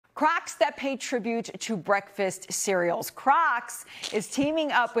Crocs that pay tribute to breakfast cereals. Crocs is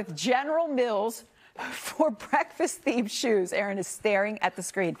teaming up with General Mills for breakfast-themed shoes. Erin is staring at the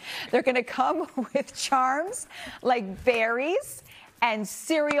screen. They're going to come with charms like berries and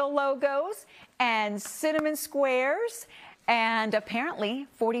cereal logos and cinnamon squares, and apparently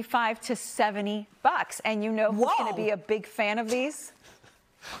 45 to 70 bucks. And you know who's going to be a big fan of these?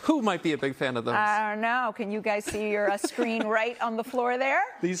 Who might be a big fan of those? I don't know. Can you guys see your screen right on the floor there?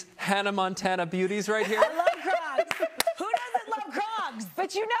 These Hannah Montana beauties right here. I love Crocs. Who doesn't love Crocs?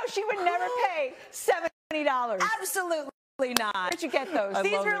 But you know she would never pay $70. Absolutely not. Where'd you get those?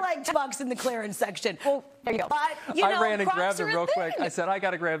 These were like $2 in the clearance section. Well, there you go. But, you know, I ran and Crocs grabbed them are a real quick. thing. I said, I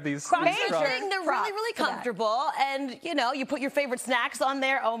got to grab these. Crocs these are a Crocs. thing. They're Crocs really, really for that. comfortable. And, you know, you put your favorite snacks on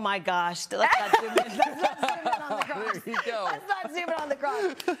there. Oh, my gosh. Let's not zoom in. Let's not zoom in on the Crocs. There you go. Let's not zoom in on the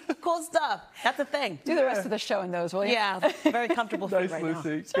Crocs. Cool stuff. That's a thing. Do the rest of the show in those, will you? Yeah. Very comfortable. Nice, right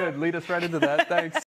Lucy. now. Good. Lead us right into that. Thanks.